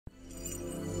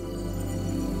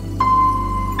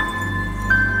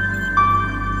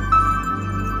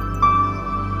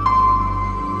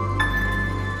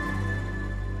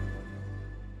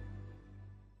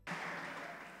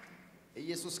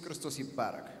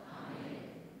ይባረክ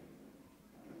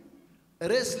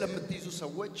ርዕስ ለምትይዙ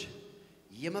ሰዎች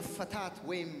የመፈታት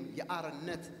ወይም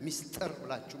የአርነት ምስጢር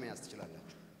ብላችሁ መያዝ ትችላላችሁ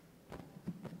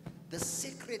the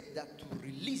secret that to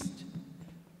released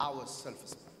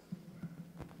ourselves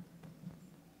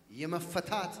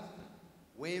የመፈታት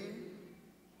ወይም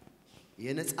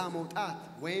የነፃ መውጣት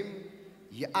ወይም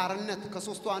የአርነት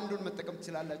ከሶስቱ አንዱን መጠቀም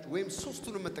ትችላላችሁ ወይም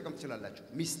ሶስቱንም መጠቀም ትችላላችሁ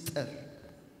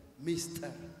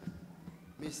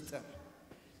ምስጢር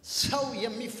ሰው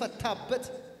የሚፈታበት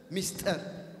ምስጢር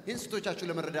እንስቶቻችሁ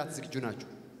ለመረዳት ዝግጁ ናችሁ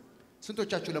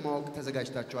ስንቶቻችሁ ለማወቅ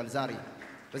ተዘጋጅታችኋል ዛሬ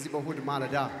በዚህ በእሁድ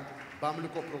ማለዳ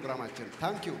በአምልኮ ፕሮግራማችን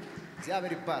ታንክ ዩ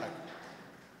እግዚአብሔር ይባረክ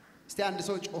እስቲ አንድ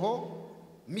ሰው ጮሆ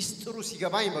ምስጢሩ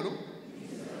ሲገባኝ በሉ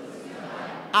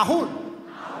አሁን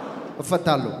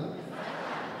እፈታለሁ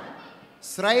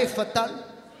ስራዬ ይፈታል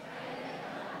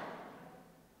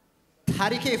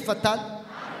ታሪኬ ይፈታል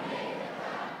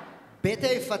ቤቴ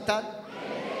ይፈታል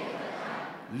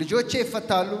ልጆቼ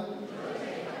ይፈታሉ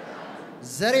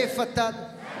ዘሬ ይፈታል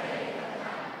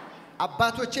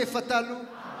አባቶቼ ይፈታሉ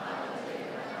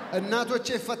እናቶቼ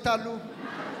ይፈታሉ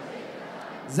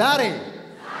ዛሬ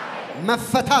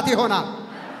መፈታት ይሆናል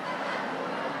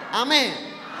አሜን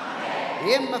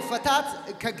ይሄም መፈታት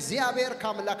ከእግዚአብሔር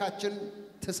ከአምላካችን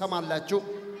ተሰማላችሁ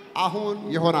አሁን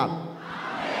ይሆናል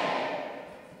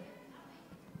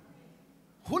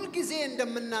ሁሉ ጊዜ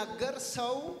እንደምናገር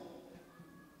ሰው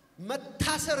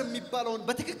መታሰር የሚባለውን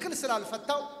በትክክል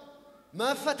ስላልፈታው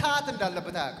መፈታት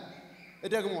እንዳለበት አያውቅም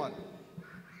እደግመዋለሁ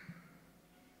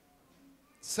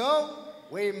ሰው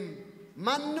ወይም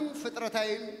ማንም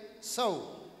ፍጥረታዊ ሰው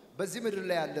በዚህ ምድር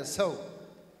ላይ ያለ ሰው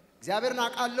እግዚአብሔርን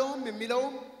አቃለውም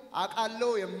የሚለውም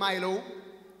አቃለው የማይለው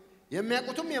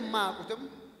የሚያቁቱም የማያቁቱም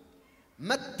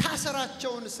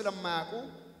መታሰራቸውን ስለማያቁ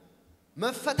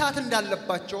መፈታት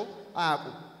እንዳለባቸው አያቁ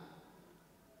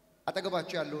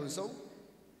አጠገባቸው ያለውን ሰው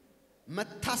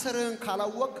መታሰርን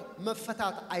ካላወቅ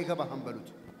መፈታት አይገባህም በሉት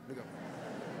ንገሩ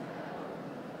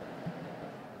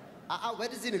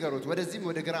ወደዚህ ንገሩት ወደዚህም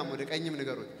ወደ ግራም ወደ ቀኝም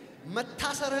ንገሩት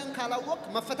መታሰርን ካላወቅ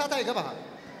መፈታት አይገባህም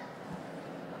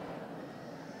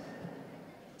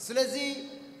ስለዚህ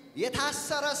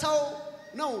የታሰረ ሰው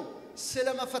ነው ስለ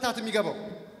መፈታት የሚገባው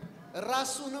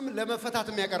ራሱንም ለመፈታት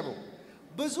የሚያቀርበው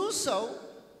ብዙ ሰው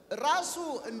ራሱ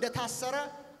እንደታሰረ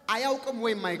አያውቅም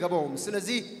ወይም አይገባውም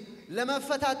ስለዚህ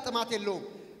ለመፈታት ጥማት የለውም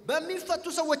በሚፈቱ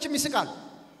ሰዎችም ይስቃል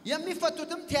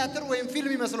የሚፈቱትም ቲያትር ወይም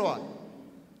ፊልም ይመስለዋል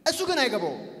እሱ ግን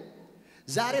አይገባውም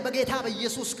ዛሬ በጌታ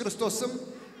በኢየሱስ ክርስቶስም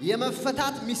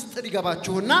የመፈታት ምስጢር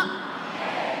ይገባችሁና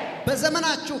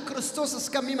በዘመናችሁ ክርስቶስ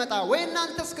እስከሚመጣ ወይ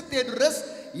እናንተ እስክትሄዱ ድረስ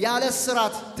ያለ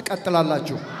ስራት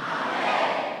ትቀጥላላችሁ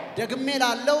ደግሜ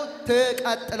ላለው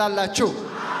ትቀጥላላችሁ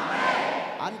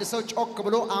አንድ ሰው ጮክ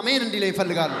ብሎ አሜን እንዲለኝ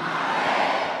ይፈልጋሉ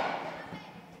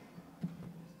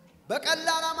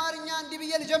በቀላል አማርኛ እንዲህ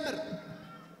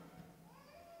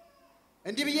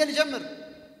ብዬ ልጀምር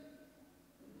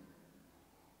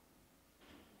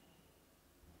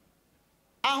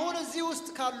አሁን እዚህ ውስጥ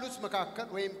ካሉት መካከል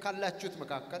ወይም ካላችሁት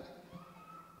መካከል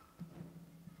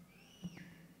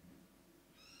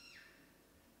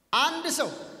አንድ ሰው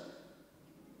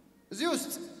እዚህ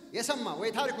ውስጥ የሰማ ወይ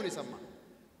ታሪኩን የሰማ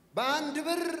በአንድ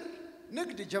ብር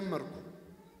ንግድ ጀመርኩ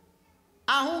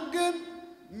አሁን ግን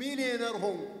ሚሊዮነር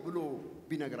ሆንኩ ብሎ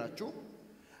ቢነግራችሁ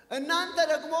እናንተ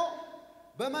ደግሞ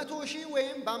በ100,000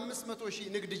 ወይም በ500,000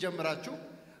 ንግድ ጀምራችሁ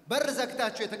በር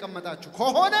ዘግታችሁ የተቀመጣችሁ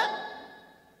ከሆነ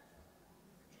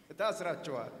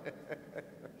ታስራችኋል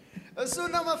እሱ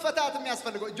ነው መፈታት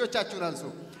የሚያስፈልገው እጆቻችሁን አንሱ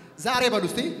ዛሬ በሉ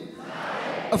እስቲ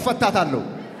እፈታታለሁ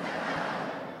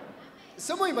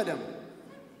ስሙኝ በደም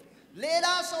ሌላ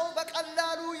ሰው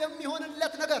በቀላሉ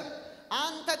የሚሆንለት ነገር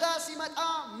አንተ ጋር ሲመጣ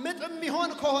ምጥ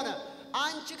የሚሆን ከሆነ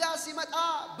አንቺ ጋር ሲመጣ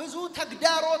ብዙ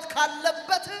ተግዳሮት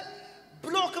ካለበት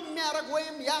ብሎክ የሚያረግ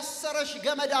ወይም ያሰረሽ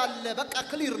ገመድ አለ በቃ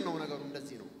ክሊር ነው ነገሩ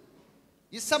እንደዚህ ነው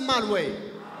ይሰማል ወይ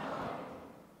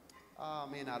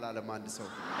አሜን አላለም አንድ ሰው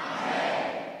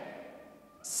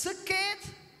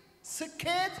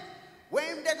ስኬት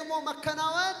ወይም ደግሞ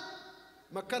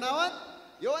መከናወን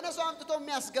የሆነ ሰው አምጥቶ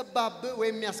የሚያስገባብ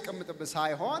ወይም የሚያስቀምጥብ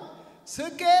ሳይሆን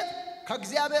ስኬት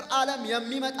ከእግዚአብሔር ዓለም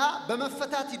የሚመጣ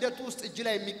በመፈታት ሂደት ውስጥ እጅ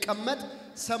ላይ የሚቀመጥ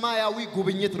ሰማያዊ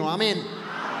ጉብኝት ነው አሜን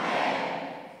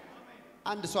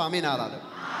አንድ ሰው አሜን አላለም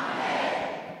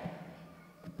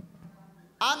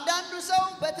አንዳንዱ ሰው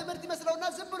በትምህርት ይመስለውና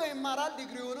ዝም ብሎ ይማራል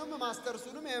ዲግሪውንም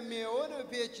ማስተርሱንም ኤምኤውን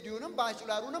ፒኤችዲውንም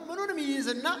ባችለሩንም ምኑንም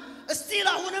ይይዝና እስቲል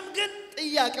አሁንም ግን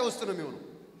ጥያቄ ውስጥ ነው የሚሆነው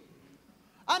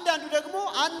አንዳንዱ ደግሞ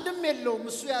አንድም የለውም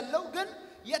እሱ ያለው ግን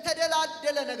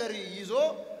የተደላደለ ነገር ይዞ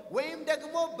ወይም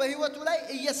ደግሞ በህይወቱ ላይ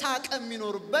እየሳቀ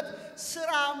የሚኖርበት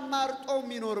ስራ ማርጦ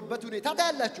የሚኖርበት ሁኔታ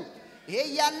ታያላችሁ ይሄ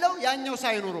ያለው ያኛው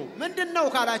ሳይኖረው ምንድነው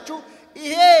ካላችሁ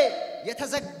ይሄ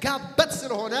የተዘጋበት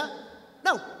ስለሆነ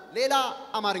ነው ሌላ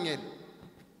አማርኛ የለም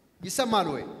ይሰማል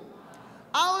ወይ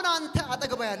አሁን አንተ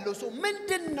አጠገባ ያለው ሰው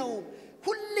ምንድነው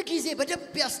ሁሉ ጊዜ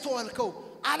በደብ ያስተዋልከው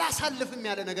አላሳልፍም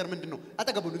ያለ ነገር ምንድነው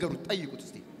አጠገቡ ንገሩት ጠይቁት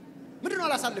እስቲ ምንድነው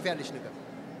አላሳልፍ ያለሽ ነገር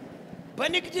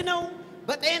በንግድ ነው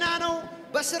በጤና ነው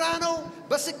በስራ ነው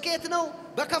በስኬት ነው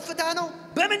በከፍታ ነው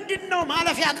በምንድነው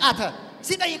ማለፍ ያቃተ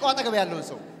ሲጠይቀው አጠገብ ያለውን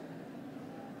ሰው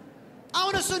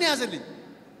አሁን እሱን ያዘልኝ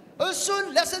እሱን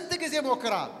ለስንት ጊዜ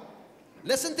ሞክራል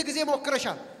ለስንት ጊዜ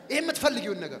ሞክረሻል ይሄ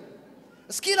የምትፈልጊው ነገር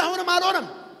እስኪ ለአሁንም አልሆነም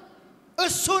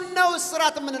እሱን ነው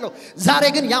እስራት ምንለው ዛሬ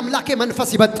ግን ያምላኬ መንፈስ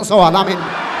ይበጥሰዋል አሜን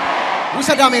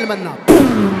ውሰድ አሜን መና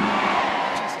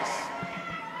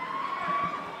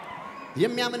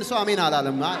የሚያምን ሰው አሜን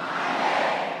አላለም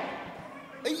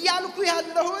እያልኩ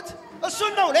ያለሁት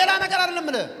እሱን ነው ሌላ ነገር አይደለም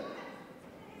ማለት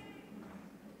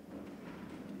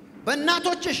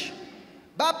በእናቶችሽ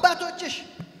በአባቶችሽ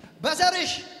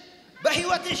በዘርሽ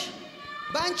በህይወትሽ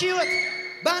ባንቺ ህይወት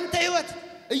ባንተ ህይወት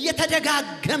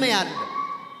እየተደጋገመ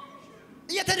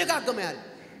ያለ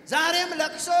ዛሬም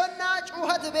ለቅሶና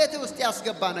ጩኸት ቤት ውስጥ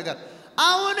ያስገባ ነገር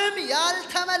አሁንም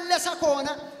ያልተመለሰ ከሆነ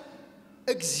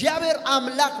እግዚአብሔር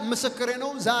አምላክ ምስክሬ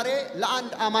ነው ዛሬ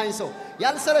ለአንድ አማኝ ሰው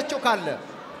ያልሰለቸው ካለ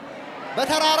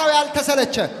በተራራው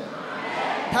ያልተሰለቸ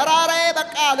ተራራዬ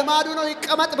በቃ ልማዱ ነው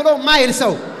ይቀመጥ ብሎ ማይል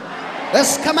ሰው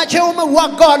እስከመቼውም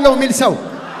ዋጋዋለሁ ሚል ሰው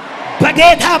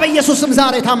በጌታ በኢየሱስም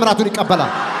ዛሬ ታምራቱን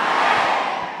ይቀበላል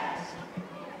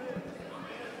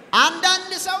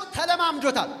አንዳንድ ሰው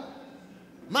ተለማምዶታል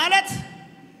ማለት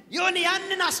ይሁን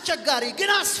ያንን አስቸጋሪ ግን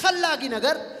አስፈላጊ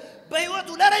ነገር በህይወቱ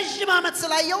ለረጅም አመት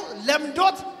ስላየው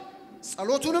ለምዶት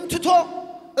ጸሎቱንም ትቶ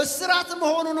እስራት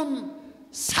መሆኑንም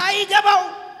ሳይገባው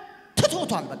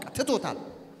ትቶታል በቃ ትቶታል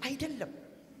አይደለም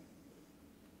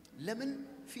ለምን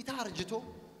ፊታ አርጅቶ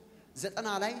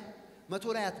 90 ላይ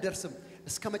 100 ላይ አትደርስም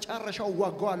እስከ መጨረሻው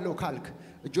ዋጋዋለሁ ካልክ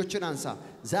እጆችን አንሳ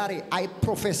ዛሬ አይ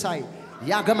ፕሮፌሳይ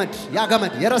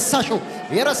ያገመድ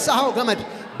የረሳኸው ገመድ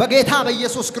በጌታ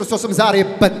በኢየሱስ ክርስቶስም ዛሬ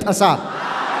ይበጠሳል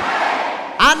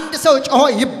አንድ ሰው ጮሆ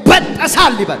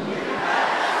ይበጠሳል ይበል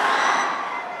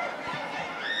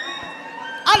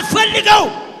አልፈልገው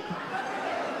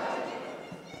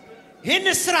ይሄን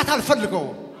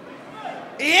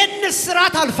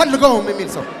ስራት አልፈልገውም የሚል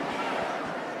ሰው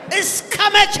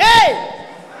እስከመቼ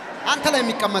አንተ ላይ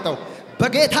የሚቀመጠው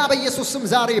በጌታ በኢየሱስም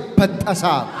ዛሬ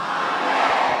ይበጠሳል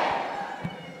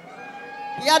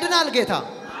ያድናል ጌታ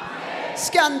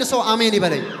እስኪ አንድ ሰው አሜን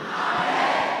ይበለኝ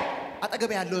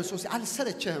አጠገብ ያለው ሰው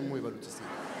አልሰለቸህም ወይ በሉት እስቲ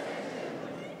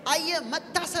አየ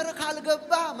መታሰር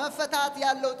ካልገባ መፈታት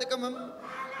ያለው ጥቅምም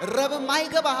ረብም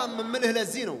አይገባህም ምልህ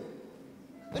ለዚህ ነው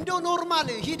እንደው ኖርማል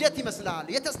ሂደት ይመስላል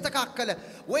የተስተካከለ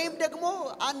ወይም ደግሞ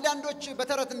አንዳንዶች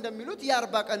በተረት እንደሚሉት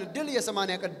የ40 ቀን ድል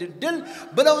የ80 ቀን ድል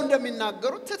ብለው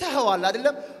እንደሚናገሩት ተተህዋል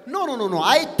አይደለም ኖ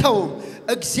አይተውም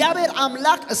እግዚአብሔር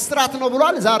አምላክ እስራት ነው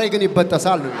ብሏል ዛሬ ግን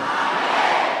ይበጠሳል ነው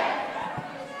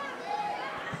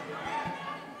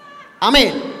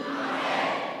አሜን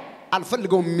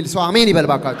አልፈልገውም የሚል ሰው አሜን ይበል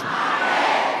ባካችሁ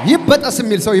ይበጠስ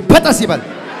የሚል ሰው ይበጠስ ይበል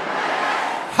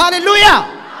ሃሌሉያ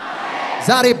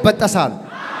ዛሬ ይበጠሳል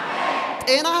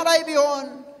ጤና ላይ ቢሆን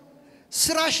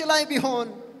ስራሽ ላይ ቢሆን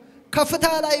ከፍታ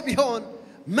ላይ ቢሆን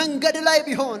መንገድ ላይ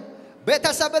ቢሆን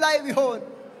ቤተሰብ ላይ ቢሆን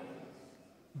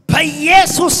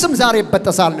በኢየሱስ ስም ዛሬ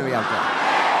ይበጠሳል ነው ያልኩት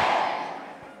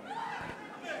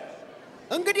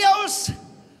እንግዲያውስ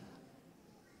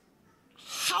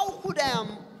how could I am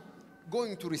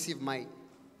going to receive my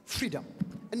freedom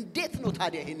እንዴት ነው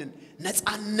ታዲያ ይሄንን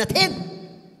ነፃነቴን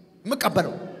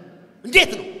መቀበለው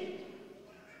እንዴት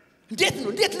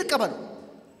ልቀበለው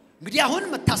እንግዲህ አሁን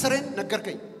መታሰሬን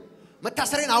ነገርከኝ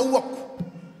መታሰሬን አወቅኩ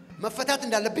መፈታት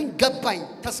እንዳለብኝ ገባኝ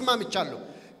ተስማምቻለሁ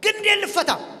ግን እንዴት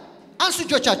ልፈታ አንሱ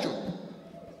እጆቻችሁ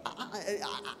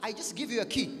I just give you a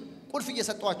key ቁልፍ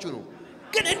እየሰጣችሁ ነው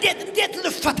ግን እንዴት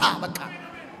ልፈታ በቃ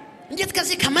እንዴት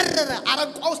ከዚህ ከመረረ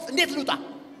አረንቋ ውስጥ እንዴት ልውጣ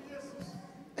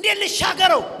እንዴት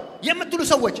ልሻገረው የምትሉ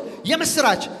ሰዎች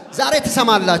የምስራች ዛሬ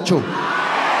ተሰማላችሁ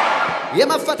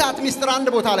የመፈታት ሚስጥር አንድ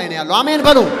ቦታ ላይ ነው ያለው አሜን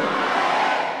በሉ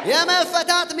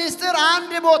የመፈታት ሚስጥር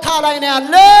አንድ ቦታ ላይ ነው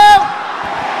ያለው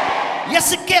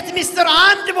የስኬት ሚስጥር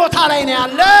አንድ ቦታ ላይ ነው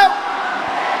ያለው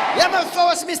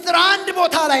የመፈወስ ሚስጥር አንድ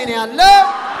ቦታ ላይ ነው ያለው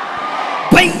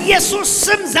በኢየሱስ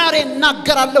ስም ዛሬ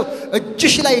እናገራለሁ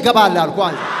እጅሽ ላይ ይገባል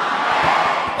አልኳን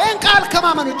እንቃል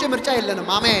ከማመን ውጪ ምርጫ የለንም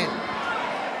አሜን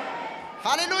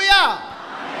ሃሌሉያ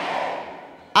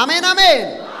አሜን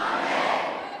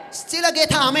እስቲ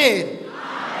ለጌታ አሜን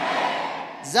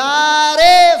ዛሬ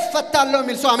ፈታለሁ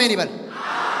የሚል ሰው አሜን ይበል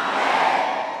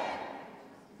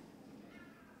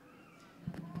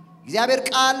እግዚአብሔር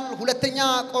ቃል ሁለተኛ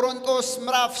ቆሮንቶስ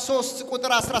ምዕራፍ 3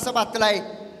 ቁጥር 17 ላይ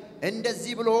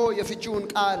እንደዚህ ብሎ የፍቺውን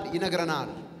ቃል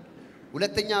ይነግረናል።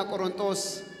 ሁለተኛ ቆሮንቶስ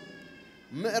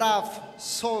ምዕራፍ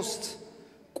 3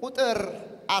 ቁጥር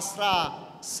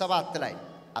 17 ላይ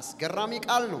አስገራሚ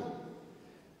ቃል ነው።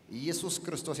 ኢየሱስ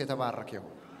ክርስቶስ የተባረከ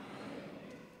ይሁን።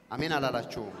 አሜን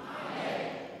አላላችሁ?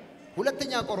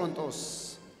 ሁለተኛ ቆሮንቶስ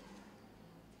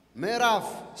ምዕራፍ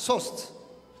 3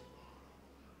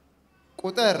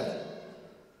 ቁጥር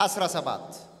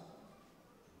 17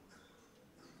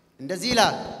 እንደዚህ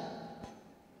ይላል።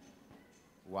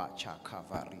 ዋቻ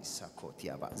ካቫሪ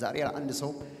ሳኮቲያባ ዛሬ አንድ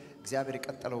ሰው እግዚአብሔር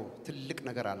የቀጠለው ትልቅ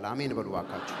ነገር አለ። አሜን በሉ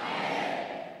ባካችሁ።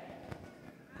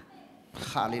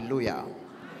 ሃሌሉያ።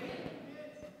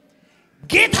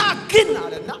 ጌታ ግን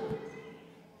አለና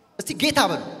እስቲ ጌታ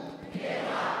በሉ።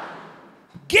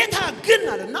 ጌታ ግን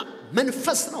አለና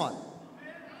መንፈስ ነው አለ።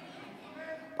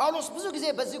 ጳውሎስ ብዙ ጊዜ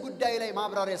በዚህ ጉዳይ ላይ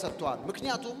ማብራሪያ ሰጥቷል።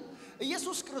 ምክንያቱም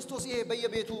ኢየሱስ ክርስቶስ ይሄ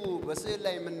በየቤቱ በስዕል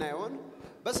ላይ የምናየውን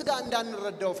በስጋ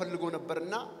እንዳንረዳው ፈልጎ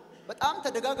ነበርና በጣም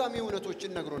ተደጋጋሚ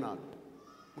እውነቶችን ነግሮናል።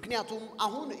 ምክንያቱም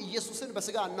አሁን ኢየሱስን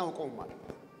በስጋ አናውቀውም ማለት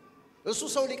እሱ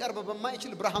ሰው ሊቀርብ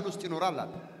በማይችል ብርሃን ውስጥ ይኖራል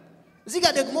አለ። እዚህ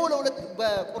ጋር ደግሞ ለሁለት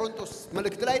በቆሮንቶስ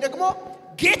መልእክት ላይ ደግሞ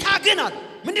ጌታ ግን አለ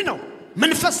ምንድነው?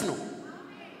 መንፈስ ነው።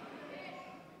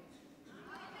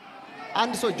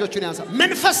 አንድ ሰው እጆቹን ያንሳ።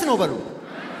 መንፈስ ነው በሉ።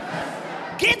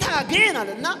 ጌታ ግን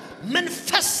አለና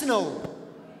መንፈስ ነው።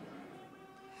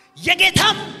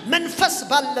 የጌታም መንፈስ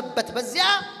ባለበት በዚያ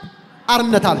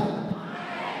አርነት አለ።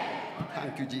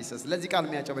 ታንክ ዩ ጂሰስ። ለዚህ ቃል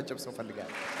የሚያጨበጭብ ሰው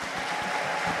ፈልጋለሁ።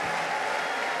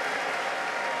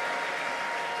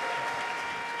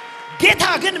 ጌታ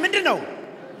ግን ምንድነው?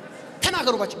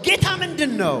 ተናገሩ ባጭ። ጌታ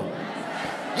ምንድነው?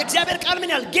 የእግዚአብሔር ቃል ምን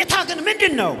ያህል? ጌታ ግን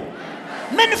ምንድነው?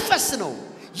 መንፈስ ነው።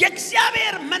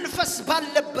 የእግዚአብሔር መንፈስ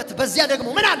ባለበት በዚያ ደግሞ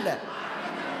ምን አለ?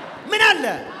 ምን አለ?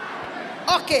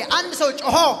 ኦኬ አንድ ሰው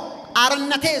ጮሆ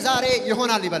አርነቴ ዛሬ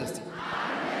ይሆናል ይበል እስቲ።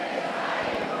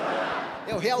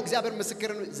 ያው እግዚአብሔር ምስክር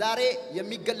ነው። ዛሬ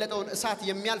የሚገለጠውን እሳት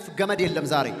የሚያልፍ ገመድ የለም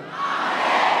ዛሬ።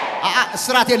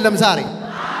 እስራት የለም ዛሬ።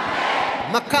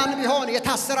 መካን ቢሆን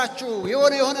የታሰራችሁ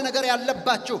የሆነ ነገር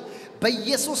ያለባችሁ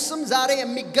በኢየሱስ ስም ዛሬ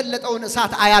የሚገለጠውን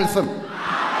እሳት አያልፍም።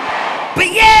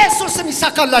 በኢየሱስ ስም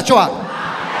ይሳካላችኋል፣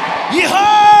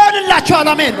 ይሆንላችኋል።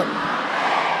 አሜን።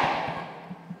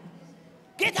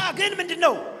 ጌታ ግን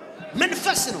ምንድነው?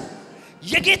 መንፈስ ነው።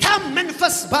 የጌታ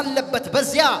መንፈስ ባለበት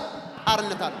በዚያ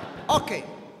አርነት አለ። ኦኬ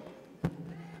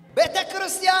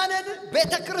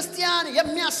ቤተክርስቲያን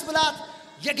የሚያስብላት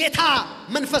የጌታ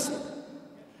መንፈስ ነው።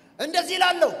 እንደዚህ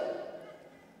ላለው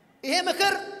ይሄ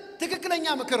ምክር ትክክለኛ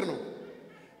ምክር ነው።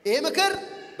 ይሄ ምክር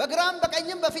በግራም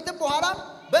በቀኝም በፊትም በኋላም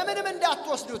በምንም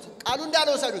እንዳትወስዱት፣ ቃሉ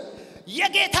እንዳልወሰዱት።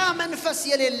 የጌታ መንፈስ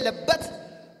የሌለበት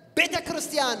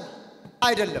ቤተክርስቲያን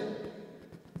አይደለም።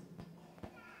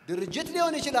 ድርጅት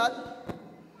ሊሆን ይችላል፣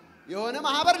 የሆነ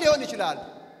ማህበር ሊሆን ይችላል።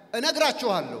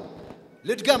 እነግራችኋለሁ፣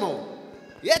 ልድገመው።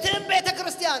 የትም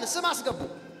ቤተክርስቲያን ስም አስገቡ።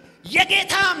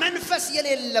 የጌታ መንፈስ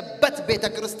የሌለበት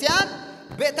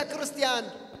ቤተክርስቲያን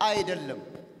አይደለም።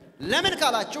 ለምን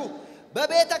ካላችሁ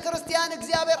በቤተክርስቲያን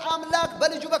እግዚአብሔር አምላክ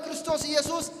በልጁ በክርስቶስ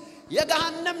ኢየሱስ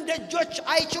የገሃነም ደጆች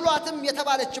አይችሏትም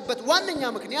የተባለችበት ዋነኛ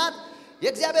ምክንያት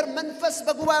የእግዚአብሔር መንፈስ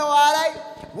በጉባኤዋ ላይ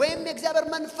ወይም የእግዚአብሔር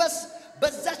መንፈስ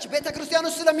በዛች ቤተክርስቲያን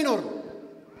ውስጥ ስለሚኖር ነው።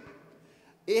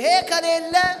 ይሄ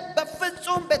ከሌለ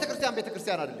በፍጹም ቤተክርስቲያን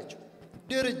አይደለች፣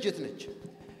 ድርጅት ነች።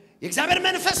 የእግዚአብሔር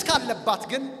መንፈስ ካለባት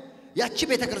ግን ያቺ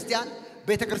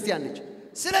ቤተክርስቲያን ነች።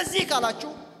 ስለዚህ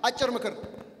ካላችሁ አጭር ምክር፣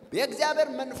 የእግዚአብሔር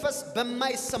መንፈስ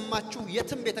በማይሰማችሁ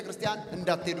የትም ቤተክርስቲያን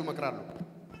እንዳትሄዱ መክራለሁ።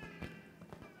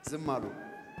 ዝም አሉ፣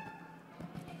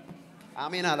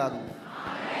 አሜን አላሉ።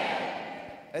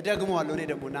 እደግመዋለሁ እኔ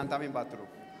ደግሞ እናንተ አሜን ባትሉ።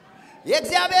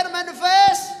 የእግዚአብሔር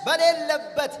መንፈስ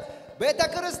በሌለበት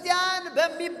ቤተክርስቲያን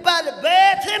በሚባል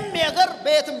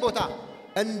በየትም ቦታ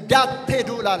እንዳትሄዱ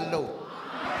ላለው።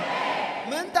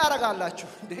 ምን ታረጋላችሁ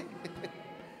እንዴ?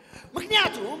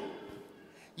 ምክንያቱም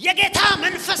የጌታ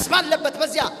መንፈስ ባለበት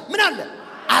በዚያ ምን አለ?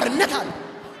 አርነት አለ።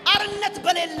 አርነት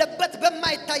በሌለበት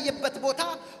በማይታየበት ቦታ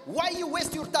why you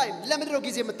waste your time? ለምንድን ነው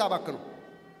ጊዜ የምታባክኑ?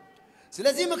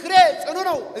 ስለዚህ ምክሬ ጽኑ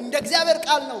ነው፣ እንደ እግዚአብሔር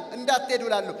ቃል ነው፣ እንዳትሄዱ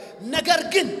ላለው። ነገር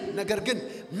ግን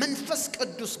መንፈስ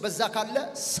ቅዱስ በዛ ካለ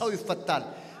ሰው ይፈታል፣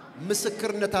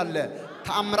 ምስክርነት አለ፣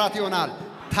 ተአምራት ይሆናል፣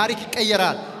 ታሪክ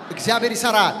ይቀየራል፣ እግዚአብሔር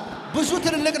ይሰራል፣ ብዙ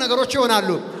ትልልቅ ነገሮች ይሆናሉ።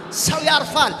 ሰው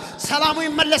ያርፋል፣ ሰላሙ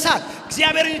ይመለሳል፣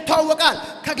 እግዚአብሔርን ይተዋወቃል፣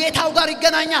 ከጌታው ጋር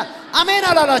ይገናኛል። አሜን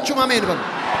አላላችሁም? አሜን በሉ።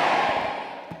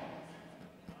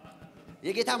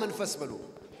 የጌታ መንፈስ በሉ።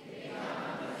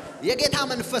 የጌታ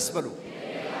መንፈስ በሉ።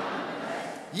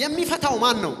 የሚፈታው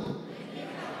ማን ነው?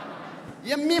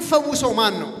 የሚፈውሰው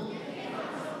ማን ነው?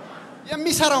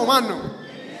 የሚሰራው ማን ነው?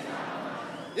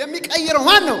 የሚቀይረው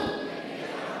ማን ነው?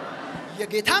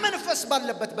 የጌታ መንፈስ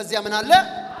ባለበት በዚያ ምን አለ?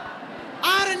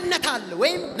 አርነት አለ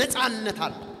ወይም ነፃነት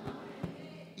አለ።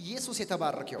 ኢየሱስ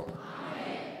የተባረከ ይሁን።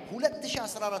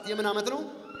 2014 የምን ዓመት ነው?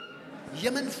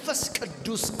 የመንፈስ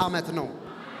ቅዱስ ዓመት ነው።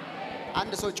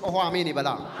 አንድ ሰው ጮሆ አሜን ይበላ።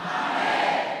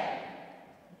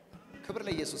 ክብር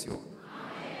ለኢየሱስ ይሁን።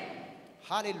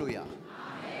 ሃሌሉያ።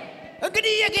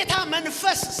 እንግዲህ የጌታ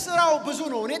መንፈስ ስራው ብዙ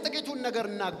ነው። እኔ ጥቂቱን ነገር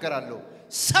እናገራለሁ።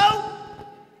 ሰው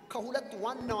ከሁለት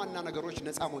ዋና ዋና ነገሮች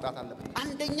ነፃ መውጣት አለበት።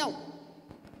 አንደኛው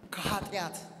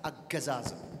ከኃጢአት አገዛዝ፣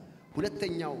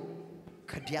 ሁለተኛው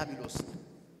ከዲያብሎስ።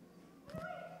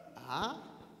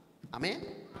 አሜን።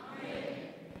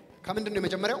 ከምንድን ነው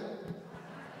የመጀመሪያው?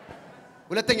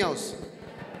 ሁለተኛውስ?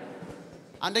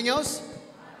 አንደኛውስ?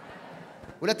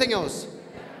 ሁለተኛውስ?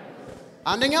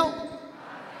 አንደኛው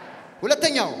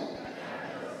ሁለተኛው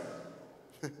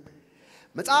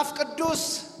መጽሐፍ ቅዱስ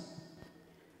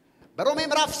በሮሜ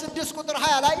ምዕራፍ 6 ቁጥር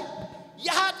 20 ላይ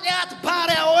የኃጢአት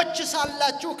ባሪያዎች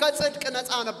ሳላችሁ ከጽድቅ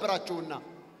ነፃ ነበራችሁና፣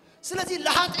 ስለዚህ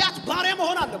ለኃጢአት ባሪያ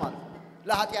መሆን አለ ማለት፣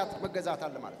 ለኃጢአት መገዛት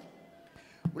አለ ማለት።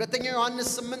 ሁለተኛው ዮሐንስ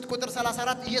 8 ቁጥር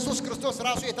 34 ኢየሱስ ክርስቶስ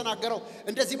ራሱ የተናገረው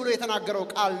እንደዚህ ብሎ የተናገረው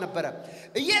ቃል ነበረ።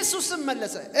 ኢየሱስም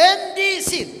መለሰ እንዲህ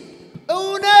ሲል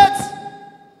እውነት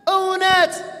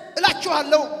እውነት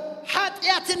እላችኋለሁ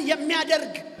ኃጢአትን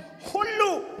የሚያደርግ ሁሉ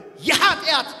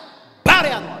የኃጢአት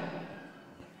ባሪያ ነው።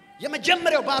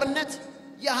 የመጀመሪያው ባርነት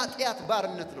የኃጢአት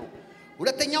ባርነት ነው።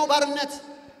 ሁለተኛው ባርነት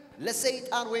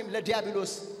ለሰይጣን ወይም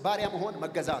ለዲያብሎስ ባሪያ መሆን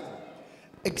መገዛት ነው።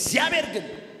 እግዚአብሔር ግን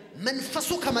መንፈሱ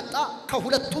ከመጣ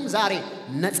ከሁለቱም ዛሬ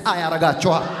ነፃ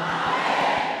ያረጋቸዋል።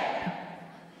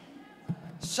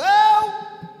 ሰው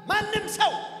ማንም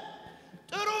ሰው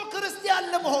ጥሩ ክርስቲያን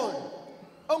ለመሆን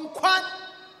እንኳን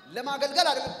ለማገልገል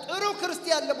አይደለም፣ ጥሩ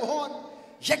ክርስቲያን ለመሆን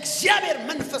የእግዚአብሔር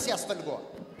መንፈስ ያስፈልገዋል።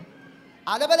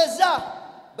 አለበለዚያ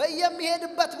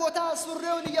በየሚሄድበት ቦታ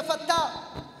ሱሪውን እየፈታ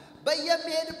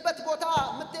በየሚሄድበት ቦታ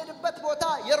የምትሄድበት ቦታ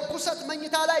የርኩሰት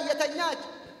መኝታ ላይ የተኛች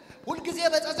ሁልጊዜ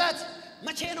በጸጸት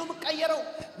መቼ ነው የምቀየረው?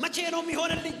 መቼ ነው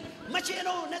የሚሆንልኝ? መቼ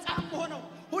ነው ነፃ የምሆነው?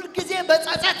 ሁልጊዜ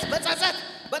በጸጸት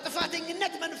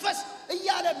በጥፋተኝነት መንፈስ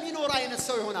እያለ የሚኖር አይነት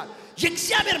ሰው ይሆናል።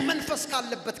 የእግዚአብሔር መንፈስ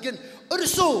ካለበት ግን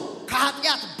እርሱ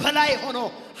ከኃጢአት በላይ ሆኖ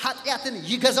ኃጢአትን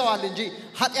ይገዛዋል እንጂ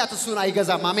ኃጢአት እሱን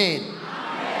አይገዛም። አሜን።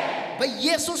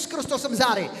 በኢየሱስ ክርስቶስም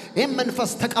ዛሬ ይህን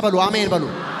መንፈስ ተቀበሉ። አሜን በሉ።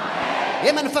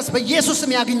 ይህ መንፈስ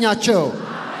በኢየሱስም ያግኛቸው።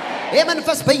 ይህ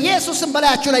መንፈስ በኢየሱስም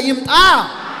በላያችሁ ላይ ይምጣ።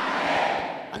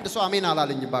 አንድ ሰው አሜን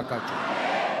አላለኝ ባካችሁ።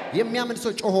 የሚያምን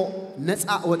ሰው ጮሆ ነፃ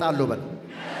እወጣለሁ በል።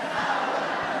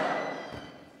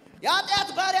 የኃጢአት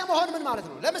ባሪያ መሆን ምን ማለት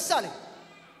ነው?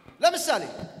 ለምሳሌ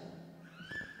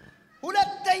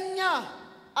ሁለተኛ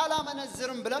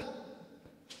አላመነዝርም ብለህ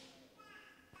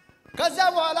ከዛ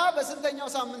በኋላ በስንተኛው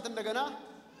ሳምንት እንደገና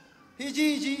ሂጂ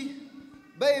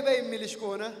በይ የሚልሽ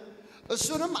ከሆነ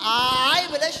እሱንም አይ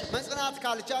ብለሽ መጽናት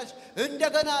ካልቻልሽ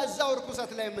እንደገና እዛው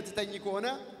ርኩሰት ላይ የምትተኝ ከሆነ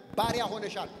ባሪያ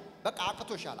ሆነሻል። በቃ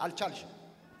አቅቶሻል።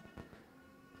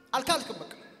 አልቻልክም።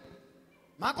 በቃ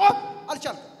ማቆም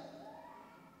አልቻልክም።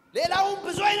 ሌላውም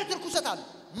ብዙ አይነት ርኩሰት አለ።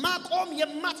 ማቆም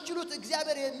የማትችሉት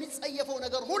እግዚአብሔር የሚጸየፈው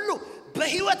ነገር ሁሉ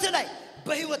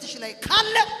በህይወትሽ ላይ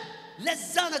ካለ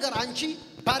ለዛ ነገር አንቺ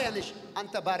ባሪያ ነሽ፣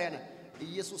 አንተ ባሪያ ነህ።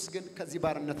 ኢየሱስ ግን ከዚህ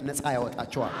ባርነት ነፃ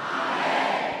ያወጣቸዋል።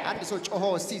 አንድ ሰው ጮሆ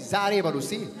እስቲ ዛሬ በሉ፣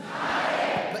 እስቲ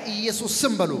በኢየሱስ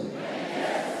ስም በሉ፣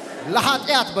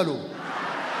 ለኃጢአት በሉ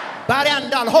ባሪያ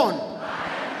እንዳልሆን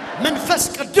መንፈስ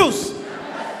ቅዱስ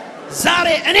ዛሬ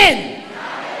እኔን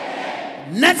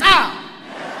ነፃ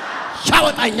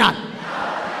ያወጣኛል።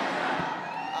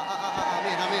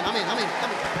 አሜን።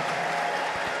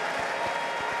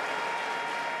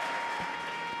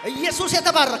 ኢየሱስ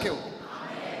የተባረከው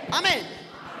አሜን።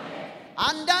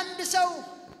 አንዳንድ ሰው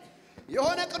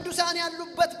የሆነ ቅዱሳን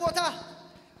ያሉበት ቦታ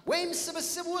ወይም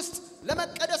ስብስብ ውስጥ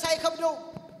ለመቀደስ አይከብደው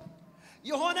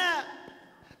የሆነ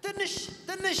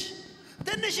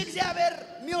ትንሽ እግዚአብሔር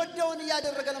የሚወደውን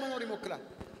እያደረገ ለመኖር ይሞክራል።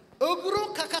 እግሩ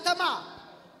ከከተማ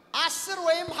 10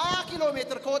 ወይም 20 ኪሎ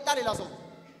ሜትር ከወጣ ሌላ ሰው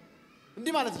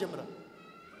እንዲህ ማለት ይጀምራል።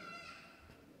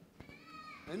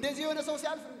 እንደዚህ የሆነ ሰው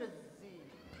ሲያልፍ እንደዚህ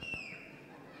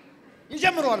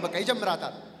ይጀምራል። በቃ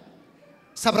ይጀምራታል።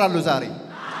 ሰብራሉ ዛሬ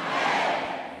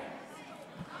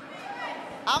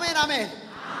አሜን።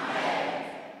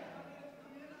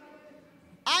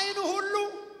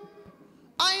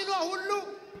 አይኑ ሁሉ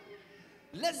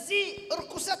ለዚህ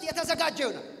እርኩሰት የተዘጋጀ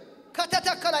ነው።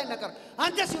 ከተተከለ አይነቀር።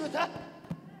 አንተ ሲሉታ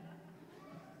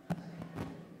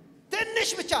ትንሽ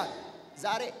ብቻ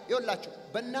ዛሬ ይወላችሁ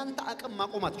በእናንተ አቅም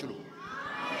ማቆም አትችሉ።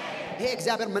 ይሄ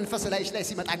እግዚአብሔር መንፈስ ላይ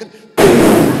ሲመጣ ግን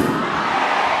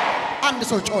አንድ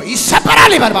ሰው ጮህ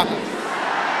ይሰበራል ይበል።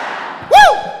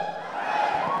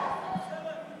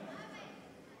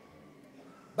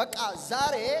 በቃ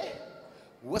ዛሬ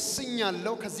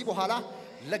ወስኛለሁ ከዚህ በኋላ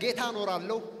ለጌታ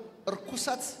ኖራለሁ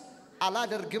እርኩሰት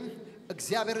አላደርግም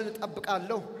እግዚአብሔርን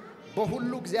እጠብቃለሁ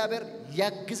በሁሉ እግዚአብሔር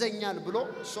ያግዘኛል ብሎ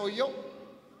ሰውየው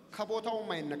ከቦታው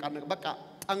ማይነቃነቅ በቃ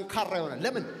ጠንካራ ይሆናል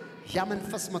ለምን ያ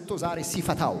መንፈስ መጥቶ ዛሬ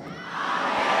ሲፈታው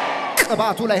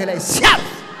ቅባቱ ላይ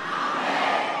ሲያልፍ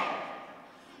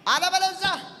አለበለዛ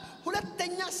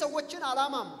ሁለተኛ ሰዎችን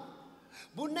አላማም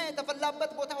ቡና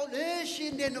የተፈላበት ቦታው እሺ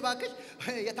እንዴት ነው ባክሽ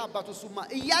የታባቱ ሱማ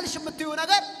እያልሽ የምትዩ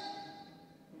ነገር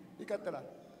ይቀጥላል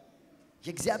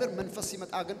የእግዚአብሔር መንፈስ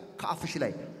ሲመጣ ግን ከአፍሽ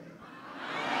ላይ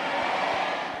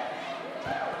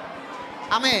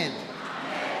አሜን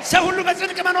ሰው ሁሉ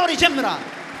በጽድቅ መኖር ይጀምራል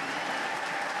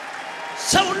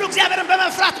ሰው ሁሉ እግዚአብሔርን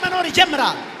በመፍራት መኖር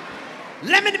ይጀምራል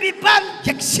ለምን ቢባል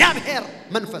የእግዚአብሔር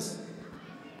መንፈስ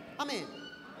አሜን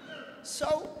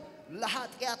ሰው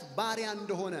ለኃጢአት ባሪያ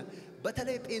እንደሆነ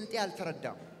በተለይ ጴንጤ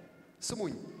ያልተረዳም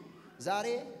ስሙኝ ዛሬ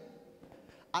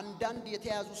አንዳንድ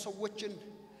የተያዙ ሰዎችን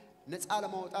ነፃ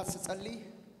ለማውጣት ሲጸልይ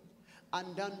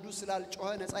አንዳንዱ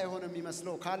ስላልጮኸ ነፃ የሆነ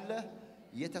የሚመስለው ካለ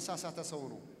የተሳሳተ ሰው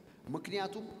ነው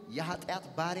ምክንያቱም የኃጢአት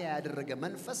ባሪያ ያደረገ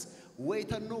መንፈስ ወይ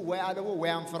ተኖ ወይ አለቦ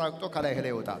ወይ አንፈራግጦ ከላይ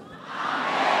ይወጣል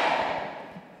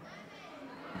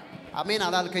አሜን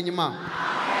አላልከኝማ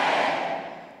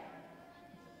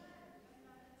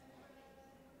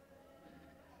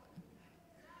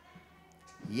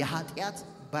የኃጢአት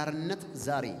ባርነት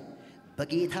ዛሬ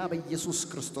በጌታ በኢየሱስ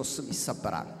ክርስቶስ ስም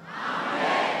ይሰበራል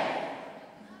አሜን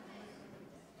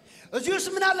እዚሁስ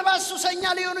ምናልባት ሱሰኛ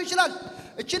ሊሆኑ ይችላል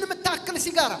እቺን ምታክል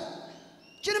ሲጋራ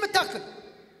እቺን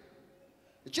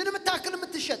ምታክል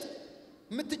ምትሸጥ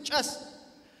ምትጨስ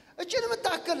እቺን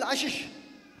ምታክል አሽሽ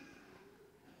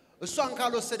እሷን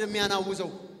ካልወሰደ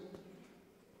የሚያናውዘው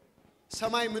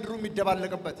ሰማይ ምድሩ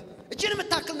የሚደባለቅበት እቺን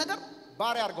ምታክል ነገር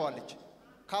ባሪያ አርጋዋለች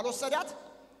ካልወሰዳት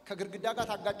ከግርግዳ ጋር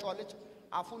ታጋጫዋለች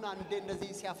አፉን አንዴ እንደዚህ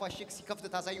ሲያፋሽክ ሲከፍት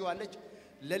ታሳየዋለች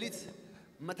ለሊት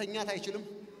መተኛት አይችልም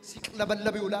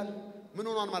ሲቅለበለብ ይውላል ምን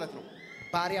ሆኗል ማለት ነው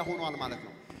ባሪያ ሆኗል ማለት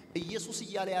ነው ኢየሱስ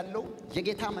ይያለ ያለው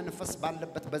የጌታ መንፈስ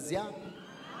ባለበት በዚያ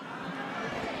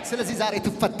ስለዚህ ዛሬ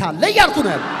ትፈታለህ ይያልኩ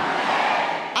ነው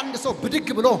አንድ ሰው ብድግ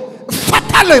ብሎ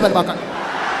እፈታለሁ ይበል ባካ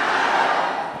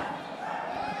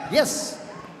yes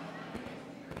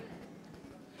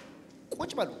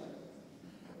ቁጭ በሉ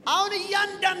አሁን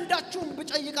እያንዳንዳችሁን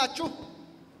ብጨይቃችሁ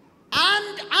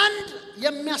አንድ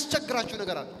የሚያስቸግራችሁ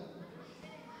ነገር አለ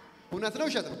እውነት ነው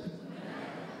ሸጥ ነው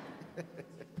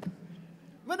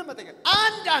ምንም መጠቀም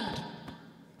አንድ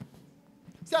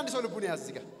ሲያንድ ሰው ልቡን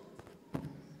ያዝጋ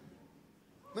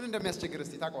ምን እንደሚያስቸግር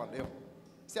እስቲ ታውቀዋለህ ይኸው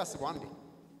ሲያስበው አንዴ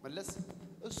መለስ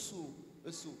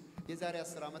እሱ የዛሬ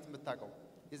 10 ዓመት የምታውቀው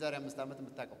የዛሬ 5 ዓመት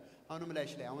የምታውቀው አሁንም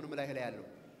ላይ ያለው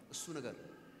እሱ ነገር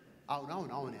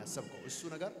አሁን ያሰብከው እሱ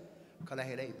ነገር ከላይ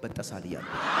ይበጠሳል ይያል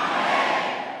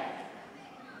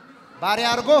ባሪያ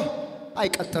አርጎ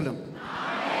አይቀጥልም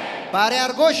ባሪያ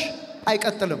አርጎሽ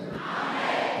አይቀጥልም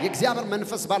የእግዚአብሔር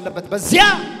መንፈስ ባለበት በዚያ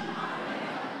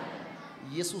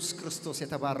ኢየሱስ ክርስቶስ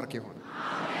የተባረከ ይሁን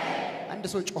አንድ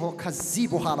ሰው ጮሆ ከዚህ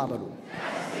በኋላ በሉ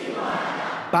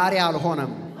ባሪያ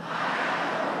አልሆነም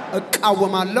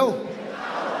እቃወማለሁ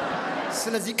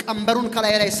ስለዚህ ቀንበሩን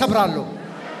ከላይ ሰብራለሁ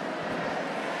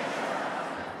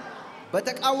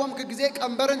በተቃወምክ ጊዜ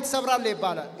ቀንበርን ትሰብራለህ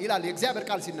ይላል የእግዚአብሔር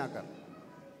ቃል ሲናገር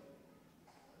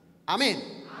አሜን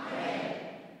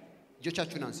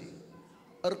እጆቻችሁን አንሱ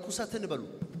እርኩሰትን በሉ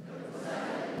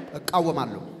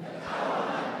እቃወማለሁ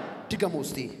ድገሙ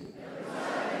እስቲ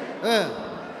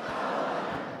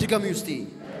ድገሙ እስቲ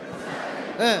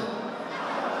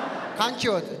ካንቺ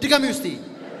ወጥ ድገሙ እስቲ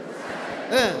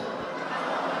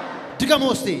ድገሙ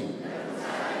እስቲ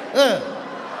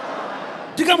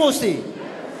ድገሙ እስቲ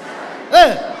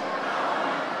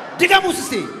ድገሙ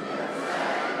እስቲ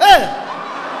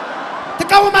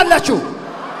ተቃወማላችሁ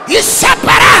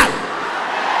ይሰበራል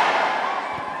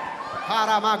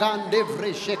ሃራማጋን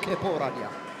ደቭሬሼኬ ፖራዲያ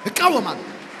እቃወማለሁ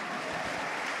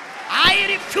I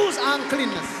refuse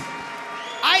uncleanness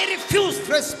I refuse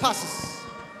trespasses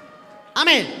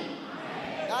amen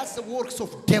that's the works of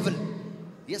devil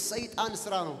የሰይጣን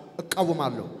ስራ ነው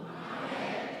እቃወማለሁ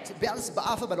ቢያንስ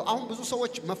በአፈ በለው አሁን ብዙ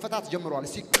ሰዎች መፈታት ጀምረዋል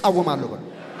ሲቃወማለሁ በሉ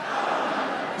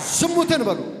ዝሙትን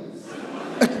በሉ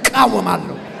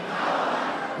እቃወማለሁ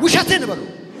ውሸትን በሉ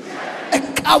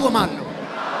እቃወማለሁ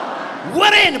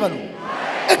ወሬን በሉ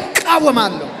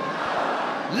እቃወማለሁ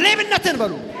ሌብነትን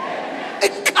በሉ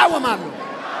እቃወማለሁ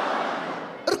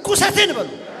እርኩሰትን በሉ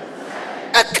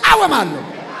እቃወማለሁ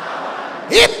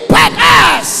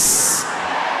ይበጠስ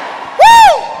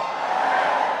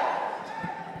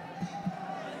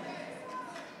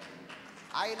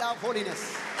I love holiness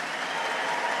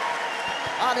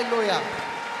hallelujah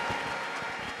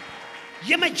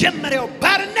የመጀመሪያው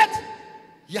ባርነት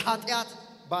የኃጢአት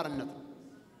ባርነት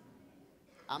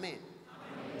አሜን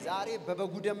ዛሬ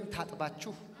በበጉደም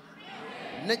ታጥባችሁ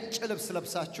ነጭ ልብስ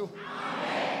ለብሳችሁ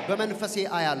በመንፈሴ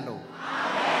አያለው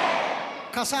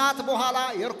ከሰዓት በኋላ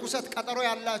የርኩሰት ቀጠሮ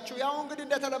ያላችሁ ያው እንግዲህ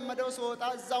እንደተለመደው ሰውጣ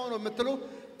እዛው ነው የምትሉ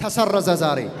ተሰረዘ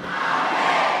ዛሬ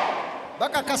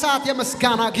በቃ ከሰዓት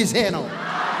የምስጋና ጊዜ ነው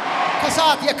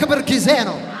ከሰዓት የክብር ጊዜ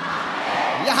ነው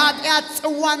የኃጢአት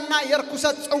ጽዋና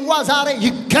የርኩሰት ጽዋ ዛሬ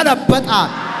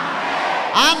ይገለበጣል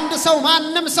አንድ ሰው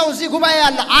ማንንም ሰው እዚህ ጉባኤ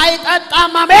ያለ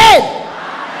አይጠጣም አሜን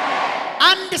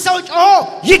አንድ ሰው ጮሆ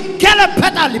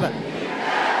ይገለበጣል ይበል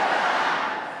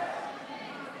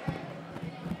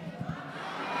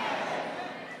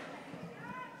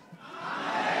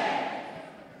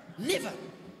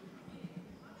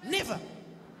never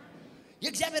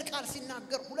የእግዚአብሔር ቃል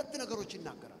ሲናገር ሁለት ነገሮች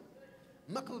ይናገራል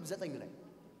መክብብ 9 ላይ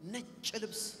ነጭ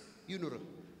ልብስ ይኑር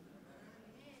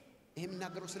ይሄ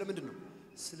የሚናገረው ስለ ምንድነው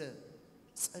ስለ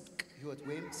ጽድቅ ህይወት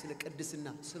ወይም ስለ ቅድስና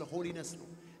ስለ ሆሊነስ ነው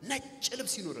ነጭ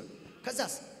ልብስ ይኑር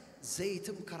ከዛስ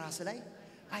ዘይትም ከራስ ላይ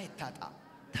አይታጣ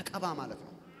ተቀባ ማለት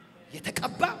ነው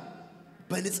የተቀባ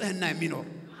በንጽህና የሚኖር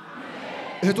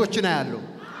እህቶችና ያለው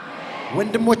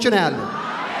ወንድሞችና ያለው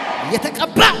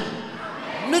የተቀባ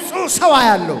ንጹህ ሰው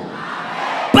ያለው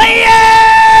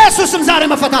በኢየሱስም ዛሬ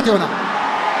መፈታት ይሆናል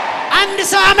አንድ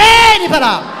ሰው አሜን ይበላ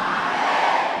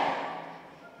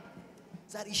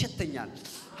ዛሬ ይሸተኛል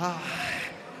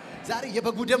ዛሬ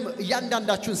የበጉደም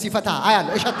እያንዳንዳችሁን ሲፈታ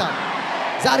አያለሁ እሸታለሁ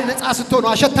ዛሬ ነፃ ስትሆኑ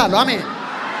አሸታለሁ አሜን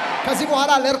ከዚህ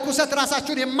በኋላ ለርኩሰት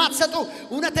ራሳችሁን የማትሰጡ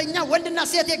እውነተኛ ወንድና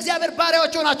ሴት የእግዚአብሔር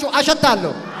ባሪያዎች ሆናችሁ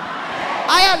አሸታለሁ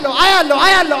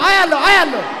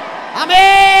አያለሁ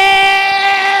አሜን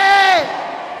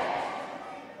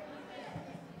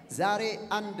ዛሬ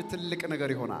አንድ ትልቅ ነገር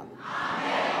ይሆናል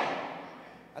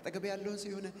አጠገብ ያለው ሰው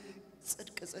የሆነ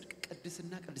ጽድቅ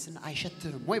ቅድስና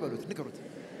አይሸትህም ወይ በሉት ንገሩት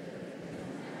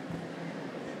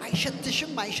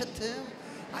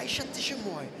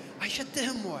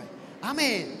አይሸትህም ወይ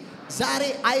አሜን ዛሬ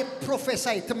አይ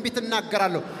ፕሮፌሳይ ትንቢት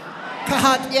እናገራለሁ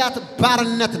ከኃጢአት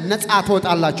ባርነት ነፃ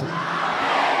ትወጣላችሁ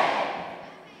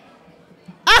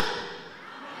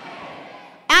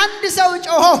አንድ ሰው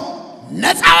ጮሆ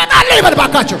ነፃ ወጣለሁ ይበል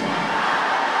ባካችሁ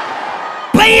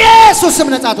በኢየሱስ ስም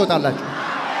ነፃ ትወጣላችሁ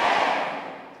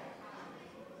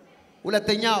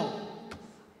ሁለተኛው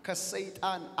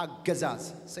ከሰይጣን አገዛዝ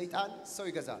ሰይጣን ሰው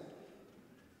ይገዛል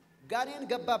ጋኔን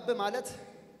ገባብ ማለት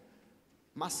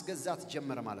ማስገዛት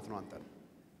ጀመረ ማለት ነው አንተ